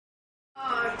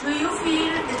Do you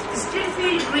still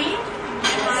feel green?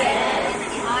 Yes.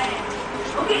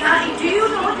 Okay, do you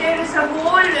know there is a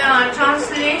whole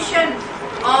translation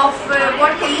of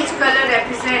what each color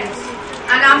represents?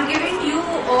 And I'm giving you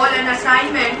all an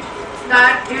assignment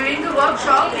that during the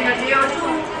workshop in a day or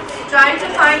two, try to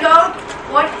find out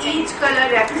what each color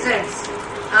represents.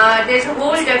 There's a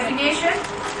whole definition,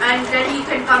 and then you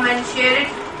can come and share it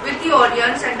with the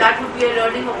audience, and that would be a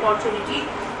learning opportunity.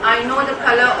 I know the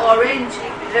color orange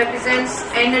represents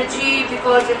energy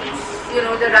because it's,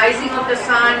 the rising of the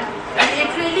sun, and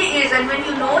it really is. And when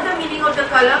you know the meaning of the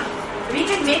color, we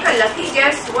can make a lucky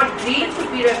guess what green could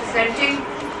be representing.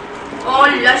 All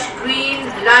lush green,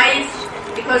 life,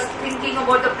 because thinking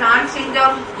about the plant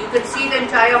kingdom, you can see the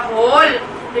entire whole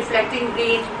reflecting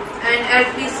green. And as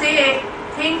we say,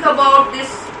 think about this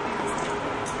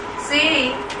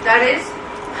saying, that is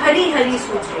Hari Hari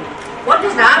Sutre. What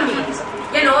does that mean?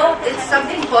 It's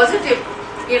something positive.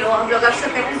 हम लोग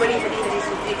अक्सर कहते हैं बड़ी हरी हरी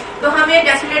सूची. तो हमें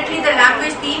definitely the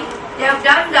language team, they have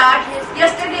done that.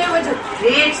 Yesterday was a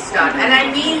great start, and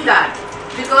I mean that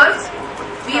because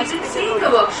we have been seeing the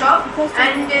workshop,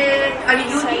 and a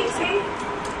unique thing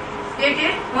they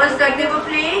did was that they were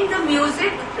playing the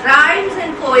music, rhymes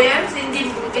and poems in the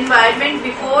environment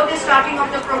before the starting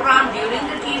of the program, during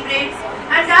the tea break,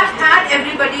 and that had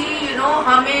everybody,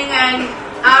 humming and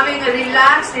having a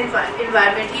relaxed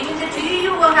environment. Even the tea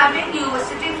you were having, you were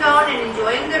sitting down and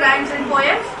enjoying the rhymes and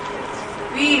poems.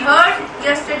 We heard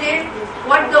yesterday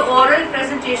what the oral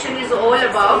presentation is all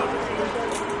about.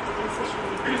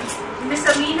 Miss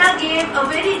Amina gave a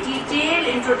very detailed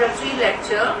introductory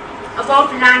lecture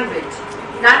about language.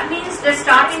 That means the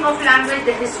starting of language,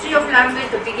 the history of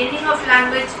language, the beginning of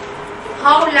language,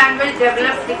 how language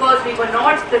developed, because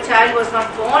the child was not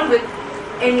born with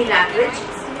any language.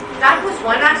 That was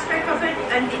one aspect of it,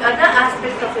 and the other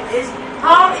aspect of it is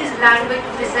how is language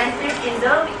presented in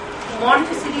the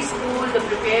Montessori school, the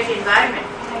prepared environment.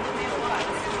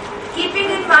 Keeping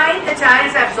in mind the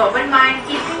child's absorbent mind,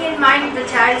 keeping in mind the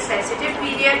child's sensitive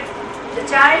period, the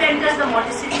child enters the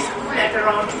Montessori school at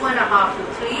around 2.5 to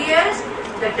 3 years.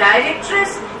 The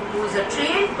directress, who is a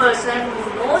trained person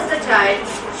who knows the child,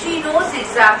 she knows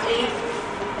exactly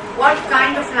what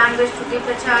kind of language to give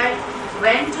the child,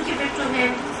 when to give it to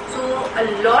him. So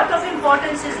a lot of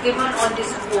importance is given on this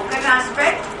spoken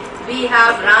aspect. We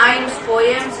have rhymes,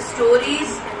 poems, stories,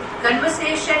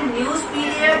 conversation, news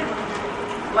period.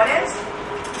 What else?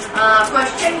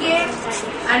 Question games.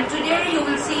 And today you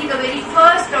will see the very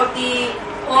first of the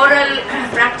oral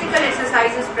practical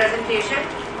exercises presentation,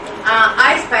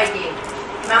 I Spy game.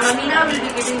 Ma'am Amina will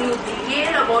be giving you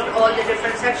detail about all the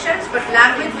different sections, but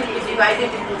language will be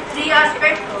divided into 3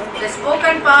 aspects: the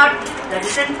spoken part, the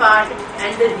written part,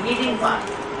 and the reading part.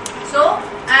 So,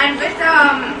 and with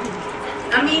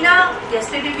Amina,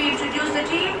 yesterday we introduced the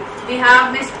team. We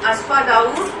have Miss Asfa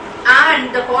Dawood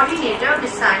and the coordinator,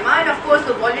 Miss Saima, and of course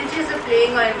the volunteers are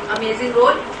playing an amazing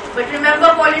role. But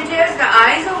remember, volunteers, the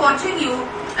eyes are watching you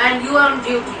and you are on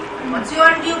duty. Once you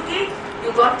are on duty,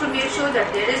 you got to make sure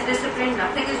that there is discipline,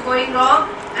 nothing is going wrong,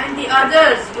 and the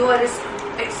others, you are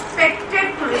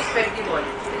expected to respect the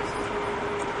volunteers.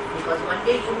 Because one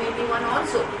day you may be one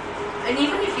also. And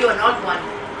even if you are not one,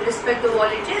 respect the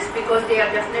volunteers because they are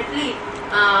definitely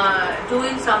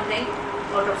doing something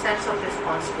out of sense of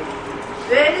responsibility.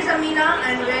 Where is Amina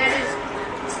and where is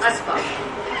Asfa?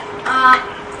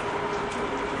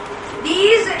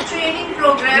 These training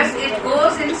programs, it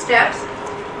goes in steps.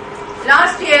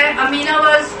 Last year, Amina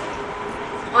was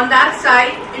on that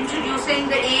side introducing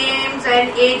the aims and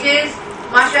ages.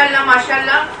 Mashallah,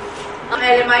 mashallah,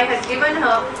 LMI has given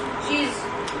her. She's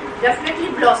definitely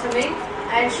blossoming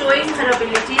and showing her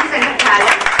abilities and her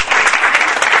talent.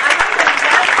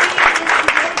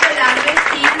 And the language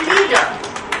team leader,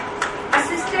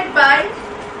 assisted by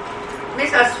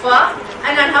Miss Asfa,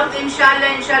 and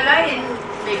inshallah, in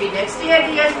maybe next year,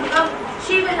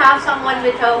 she will have someone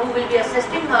with her who will be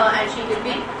assisting her, and she will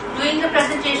be doing the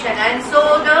presentation, and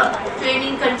so the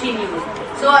training continues.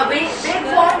 So a big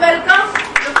warm welcome.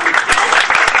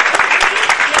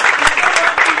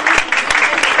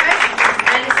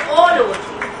 And it's all over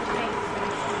to you.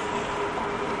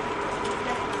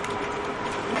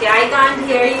 Okay, I can't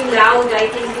hear you loud. I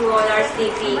think you all are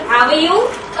sleepy. How are you?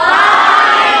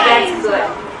 Fine. That's good.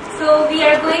 So we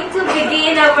are going to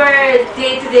begin our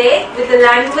day today with the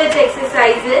language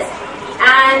exercises,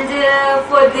 and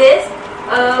for this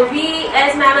we,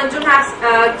 as Ma'am Anjum has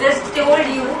just told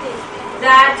you,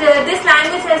 that this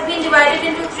language has been divided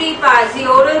into 3 parts: the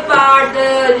oral part,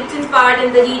 the written part, and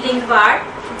the reading part.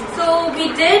 So we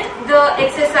did the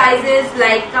exercises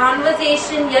like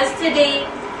conversation yesterday,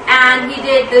 and we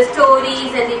did the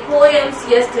stories and the poems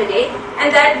yesterday,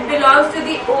 and that belongs to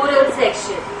the oral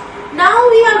section. Now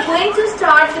we are going to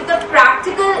start with the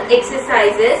practical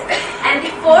exercises, and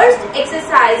the first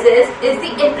exercises is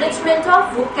the enrichment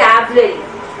of vocabulary.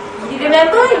 You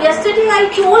remember yesterday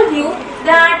I told you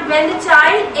that when the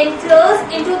child enters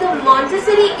into the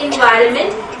Montessori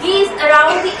environment, he is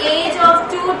around the age of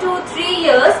 2 to 3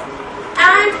 years,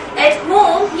 and at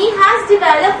home he has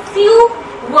developed few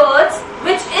words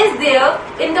which is there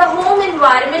in the home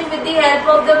environment with the help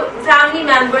of the family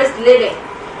members living.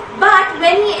 But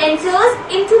when he enters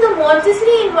into the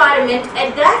Montessori environment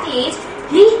at that age,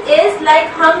 he is like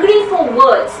hungry for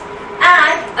words,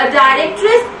 and a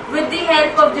directress with the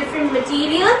help of different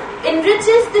material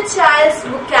enriches the child's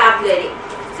vocabulary.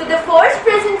 So the first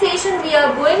presentation we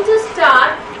are going to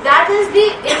start, that is the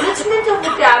enrichment of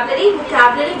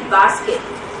vocabulary basket.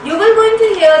 You will going to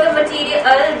hear the material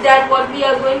that what we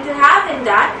are going to have in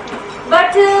that,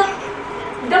 but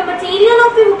the material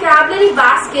of the vocabulary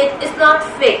basket is not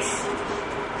fixed.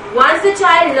 Once the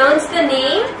child learns the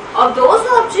name of those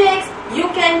objects, you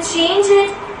can change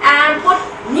it and put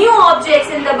new objects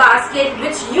in the basket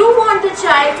which you want the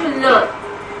child to learn.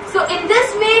 So in this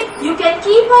way, you can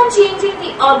keep on changing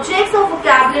the objects of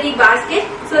vocabulary basket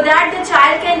so that the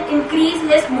child can increase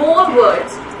his more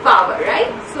words power, right?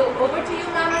 So over to you,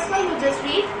 ma'am. Asma, you just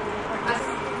read.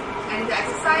 And the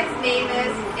exercise name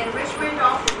is enrichment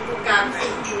of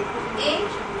vocabulary. A.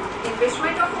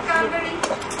 Enrichment of vocabulary,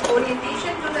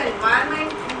 orientation to the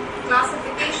environment,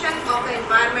 classification of the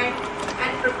environment,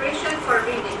 and preparation for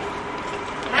reading.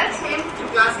 Helps him to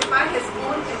classify his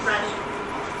own impression.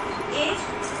 Age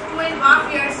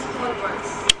 2.5 years onwards.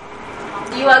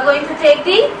 You are going to take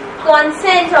the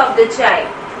consent of the child,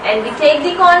 and we take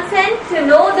the consent to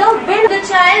know the will. The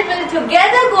child will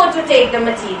together go to take the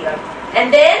material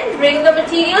and then bring the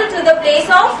material to the place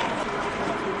of.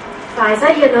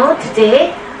 Faiza, you know,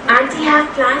 today Auntie have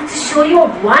planned to show you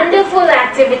a wonderful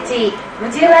activity.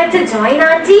 Would you like to join,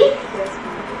 Auntie? Yes.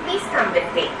 Please come with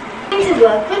me. I'm going to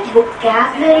work with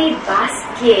vocabulary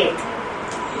basket.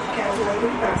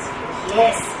 Vocabulary basket.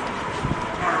 Yes.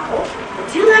 Now,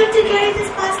 would you like to carry this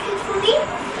basket for me?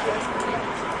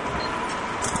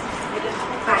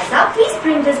 Faiza, please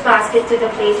bring this basket to the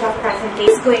place of presentation.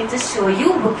 He's going to show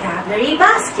you vocabulary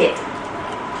basket.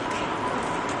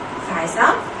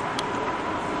 Faiza,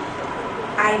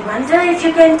 I wonder if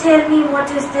you can tell me what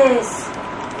is this?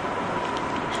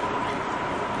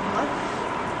 What?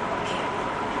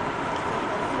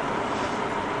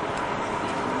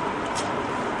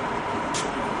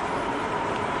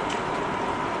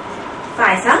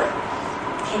 Faiza,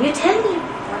 can you tell me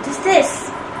what is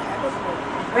this?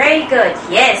 Very good.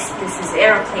 Yes, this is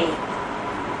aeroplane.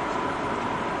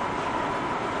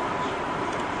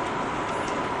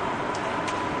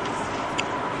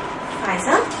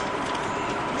 Faiza,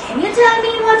 can you tell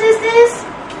me what is this?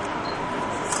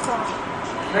 Star.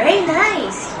 Very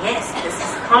nice. Yes, this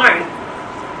is corn.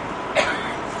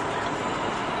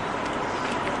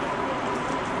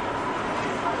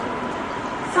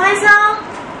 Faiza,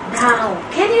 now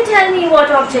can you tell me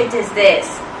what object is this?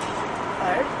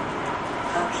 Bird.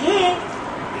 Okay.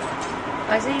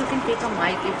 Faiza, you can take a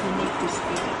mic if you need to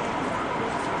speak.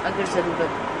 अगर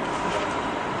ज़रूरत.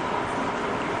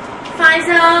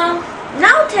 Faiza,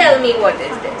 now tell me what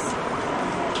is this?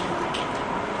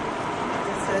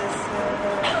 This is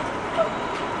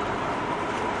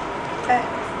pen.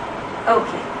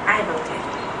 Okay, I will tell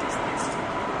you what is this.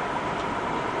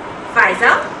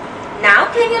 Faiza, now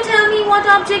can you tell me what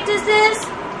object is this?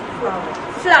 Flower.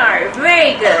 Flower.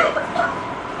 Very good.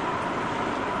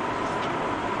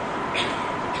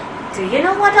 Do you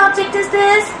know what object is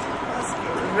this?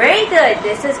 Basket. Very good.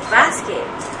 This is basket.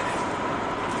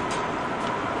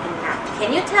 And now,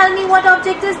 can you tell me what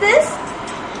object is this?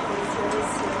 This is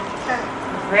pen.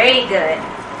 Very good.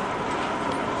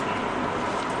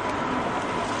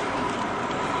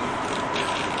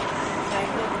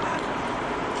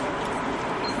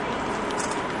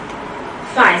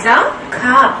 Faiza,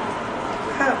 cup.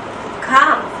 Cup.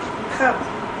 Cup. Cup.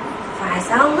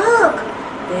 Faiza, look.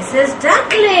 This is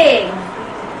duckling.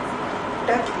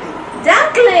 Duckling.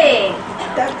 Duckling.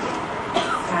 Duckling.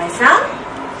 Faiza,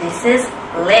 this is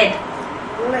lid.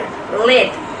 Lid.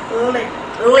 Lid. Lid.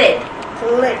 Lid.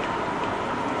 Lid.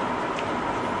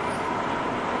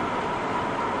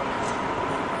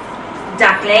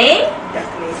 Duckling.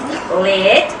 Duckling.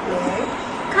 Lid. Lid.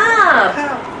 Cup.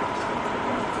 Cup.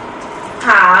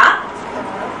 Cup. Cup.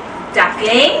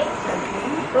 Duckling.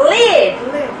 Duckling. Lid.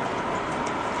 Lid.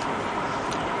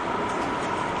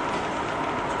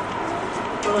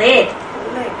 Lid.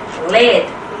 Lid. Lid.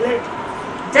 Lid.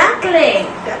 Duckling.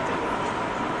 Duckling.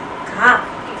 Cup.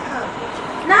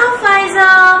 Now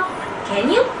Faiza, can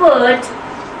you put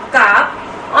cup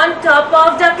on top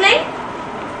of duckling?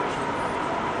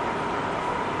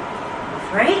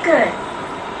 Very good.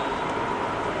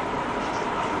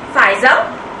 Faiza,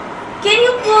 can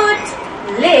you put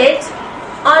lid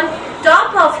on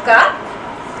top of cup?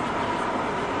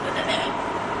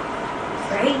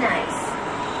 Very nice.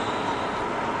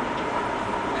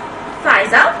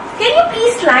 Faiza, can you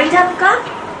please slide up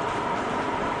cup?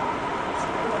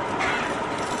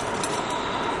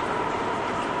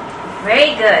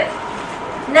 Very good.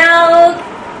 Now,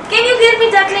 can you give me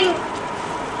duckling?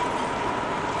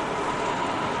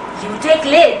 You take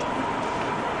lid.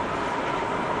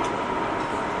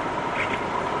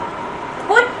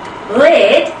 Put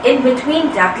lid in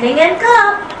between duckling and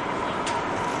cup.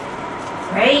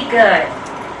 Very good.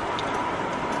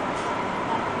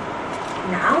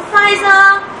 Now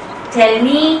Faiza, tell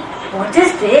me, what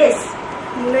is this?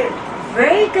 Lid.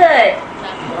 Very good.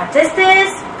 What is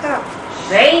this? Cup.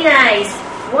 Very nice.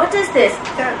 What is this?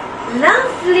 Duck.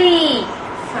 Lovely.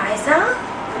 Faiza,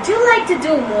 would you like to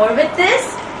do more with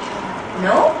this?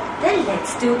 No? Then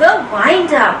let's do the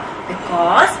wind up,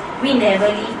 because we never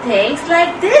leave things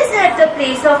like this at the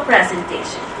place of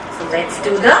presentation. So let's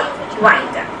do the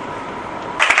wind up.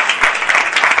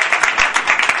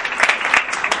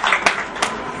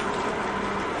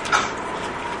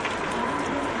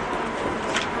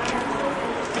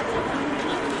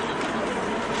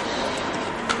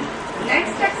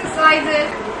 Next exercise is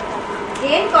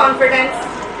gain confidence,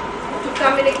 to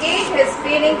communicate his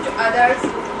feeling to others,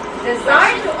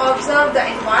 desire to observe the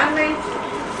environment,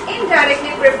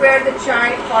 indirectly prepare the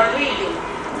child for reading.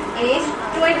 Age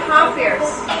 2.5 years.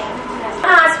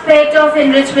 Aspect of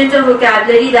enrichment of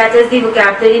vocabulary, that is the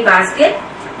vocabulary basket.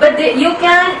 But you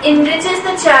can enrich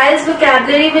the child's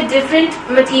vocabulary with different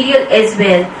material as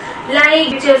well, like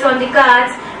pictures on the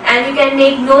cards, and you can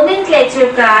make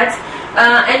nomenclature cards,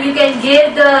 and you can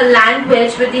give the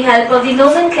language with the help of the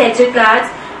nomenclature cards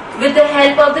with the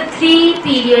help of the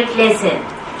 3-period lesson.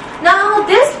 Now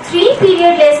this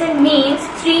 3-period lesson means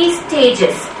 3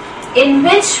 stages in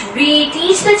which we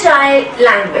teach the child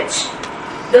language.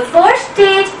 The first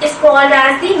stage is called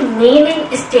as the naming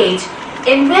stage,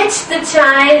 in which the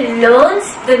child learns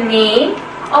the name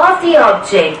of the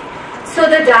object. So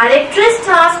the directress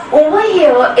task over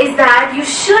here is that you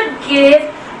should give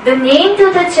the name to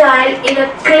the child in a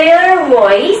clear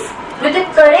voice with the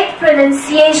correct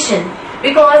pronunciation,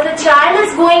 because the child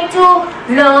is going to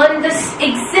learn the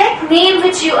exact name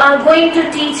which you are going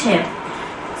to teach him.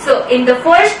 So in the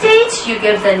first stage you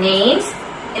give the names.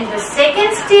 In the second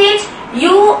stage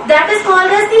that is called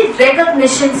as the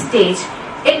recognition stage,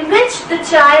 in which the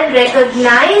child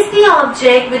recognizes the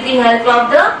object with the help of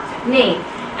the name.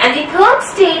 And the third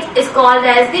stage is called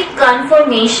as the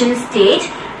confirmation stage,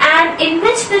 and in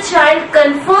which the child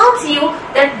confirms you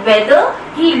that whether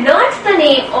he learnt the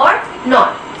name or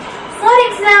not. For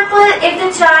example, if the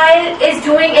child is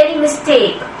doing any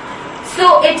mistake,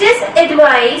 so it is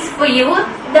advised for you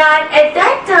that at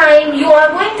that time you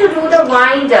are going to do the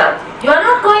wind up. You are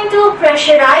not going to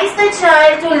pressurize the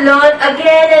child to learn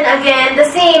again and again the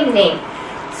same name.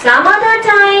 Some other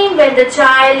time when the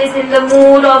child is in the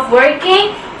mood of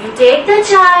working, you take the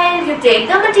child, you take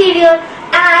the material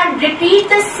and repeat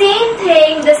the same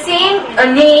thing, the same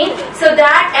name, so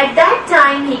that at that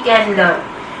time he can learn.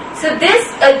 So this,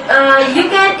 you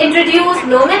can introduce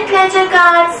nomenclature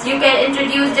cards, you can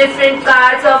introduce different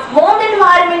cards of home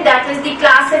environment, that is the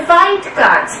classified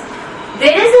cards.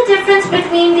 There is a difference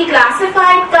between the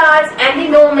classified cards and the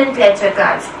nomenclature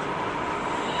cards.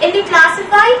 In the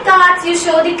classified cards, you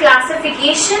show the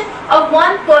classification of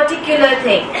one particular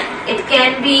thing. It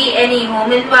can be any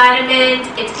home environment,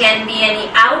 it can be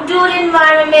any outdoor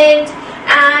environment,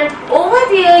 and over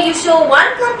there you show one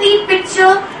complete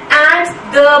picture and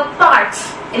the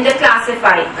parts in the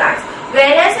classified cards.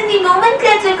 Whereas in the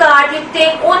nomenclature card, you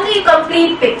take only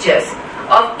complete pictures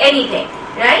of anything,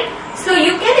 right? So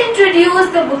you can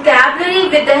introduce the vocabulary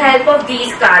with the help of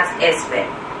these cards as well.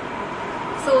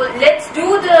 So let's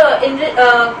do the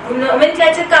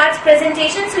nomenclature cards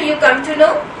presentation, so you come to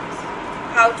know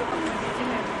how to.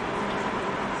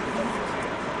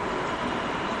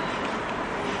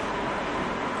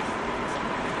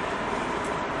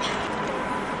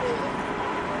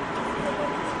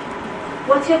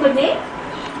 What's your good name?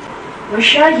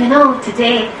 Risha, you know,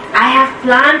 today I have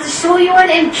planned to show you an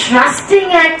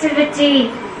interesting activity.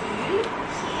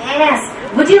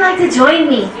 Yes, would you like to join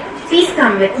me? Please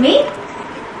come with me.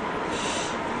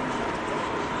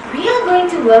 We are going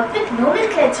to work with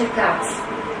nomenclature cards.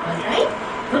 Alright,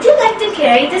 would you like to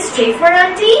carry this tray for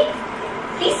Auntie?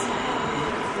 Please.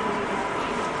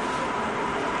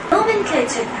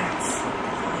 nomenclature parts.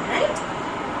 Alright?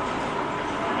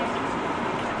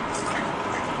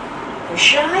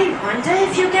 Usha, I wonder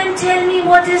if you can tell me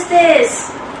what is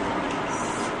this?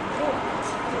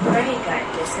 Very good.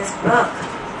 This is book.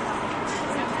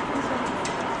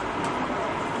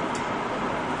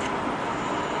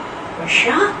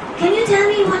 Usha, can you tell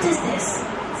me what is this?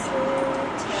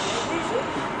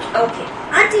 Okay,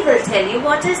 Auntie will tell you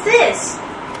what is this.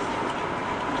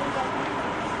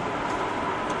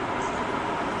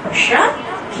 Usha,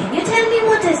 can you tell me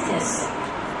what is this?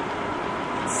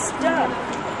 Stuff.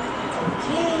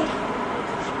 Okay.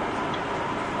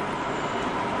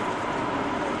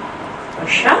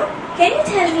 Usha, can you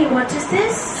tell me what is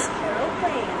this?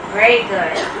 Aeroplane. Very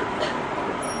good.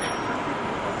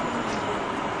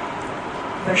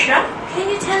 Usha, can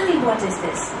you tell me what is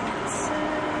this?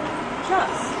 Truck.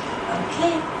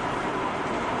 Okay.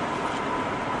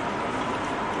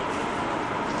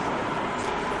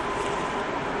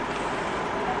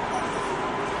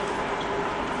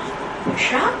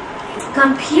 Usha,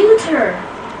 computer.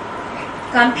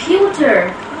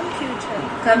 Computer. Computer.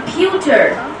 Computer.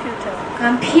 Computer.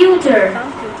 Computer.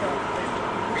 Computer.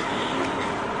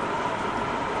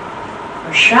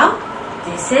 Usha,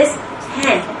 this is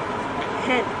hen.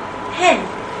 Hen. Hen.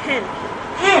 Hen.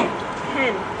 Hen.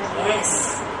 Hen.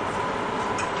 Yes.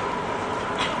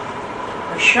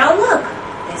 Usha, look.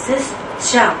 This is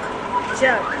jug.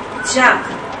 Jug. Jug.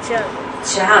 Jug.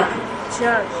 Jug.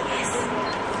 Jug. Yes.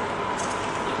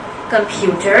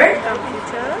 Computer.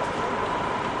 Computer.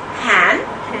 Hand.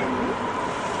 Hen.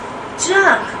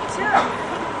 Jug. Jug.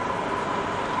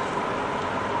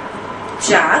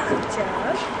 Jug.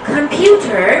 Jug.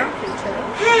 Computer. Computer.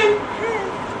 Hen. Hen.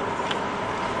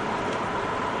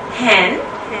 Hen.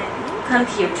 Hen.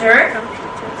 Computer.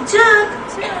 Computer. Jug.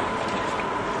 Jug.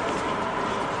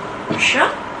 Usha,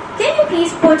 can you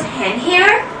please put hen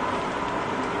here?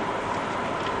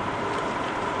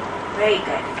 Very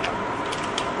good.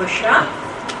 Usha,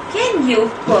 can you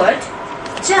put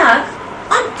jug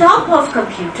on top of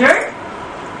computer?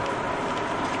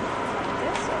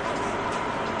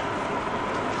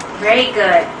 Very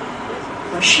good.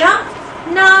 Usha,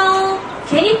 now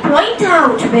can you point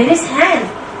out where is hen?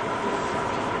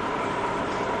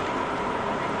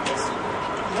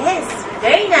 Yes,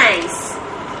 very nice.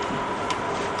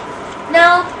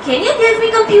 Now, can you give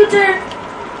me computer?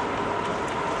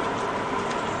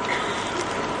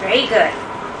 Very good.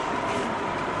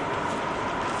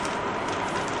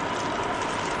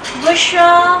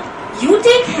 Usha, you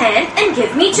take hand and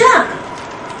give me jug.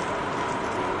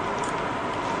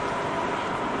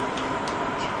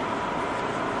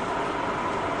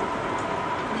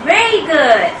 Very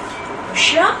good.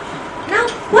 Usha, now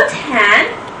put hand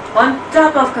on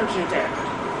top of computer.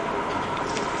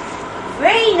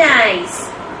 Very nice.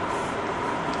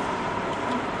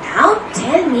 Now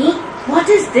tell me, what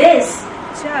is this?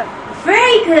 Jug.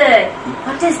 Very good.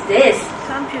 What is this?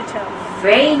 Computer.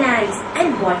 Very nice.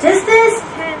 And what is this?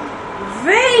 Hen.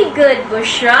 Very good,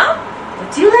 Bushra.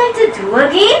 Would you like to do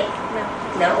again?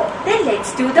 No. No. Then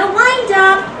let's do the wind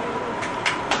up.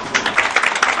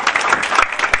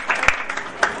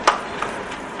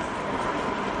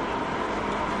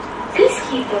 Please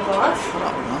keep the box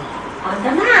on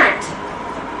the mat.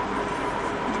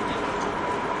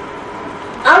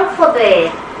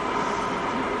 Alphabet.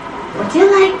 Would you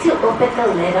like to open the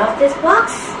lid of this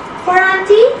box for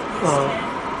Auntie?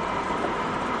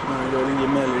 ये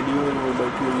मैं ready हूँ वो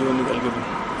बैठी हुई है वो निकाल के दूँ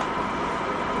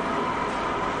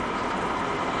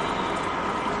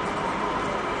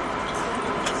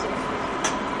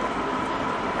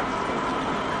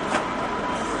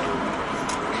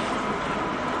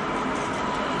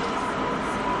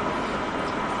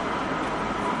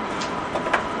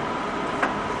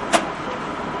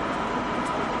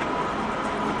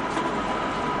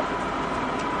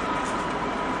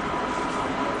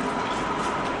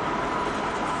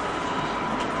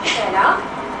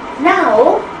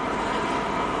Now,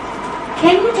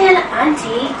 can you tell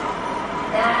Auntie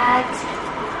that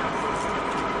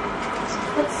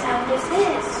what sound is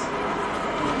this?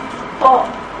 Oh,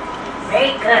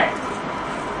 very good.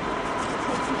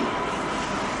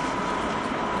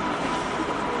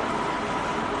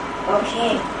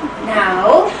 Okay,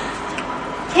 now,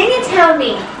 can you tell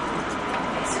me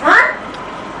this one?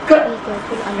 Good.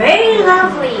 Very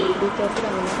lovely.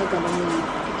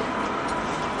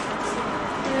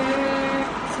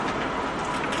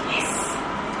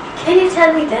 Can you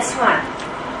tell me this one?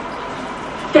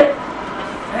 Good.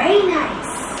 Very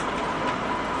nice.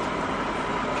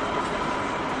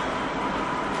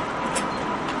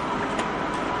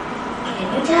 Can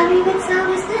you tell me what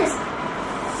sound is this?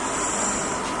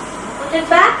 Put it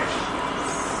back.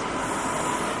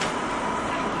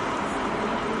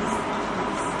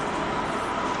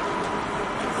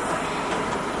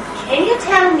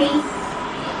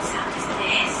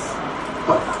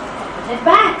 it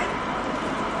back.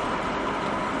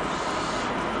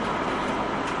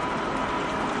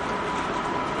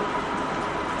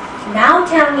 Now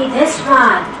tell me this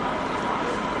one.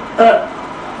 Good.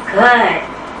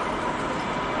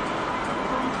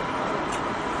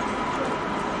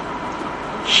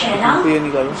 Shella, ये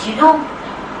निकालो. you know,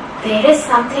 there is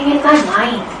something in my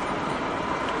mind.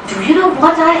 Do you know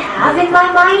what I have in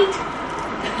my mind?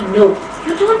 No.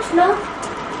 You don't know?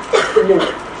 No.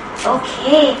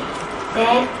 Okay,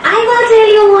 then I will tell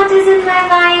you what is in my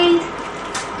mind.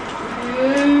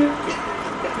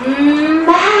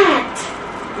 Math.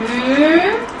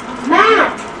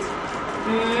 Math.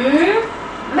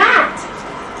 Math.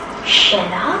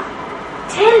 Shella,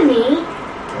 tell me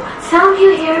what sound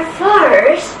you hear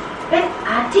first when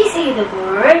Auntie say the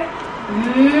word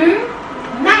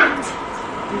math.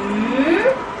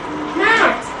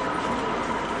 Math.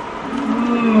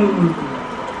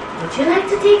 Would you like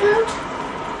to take out?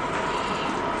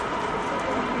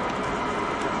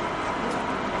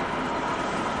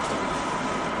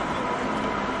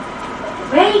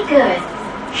 Very good.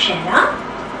 Shella,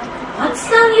 what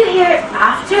sound you hear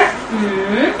after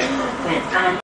when Auntie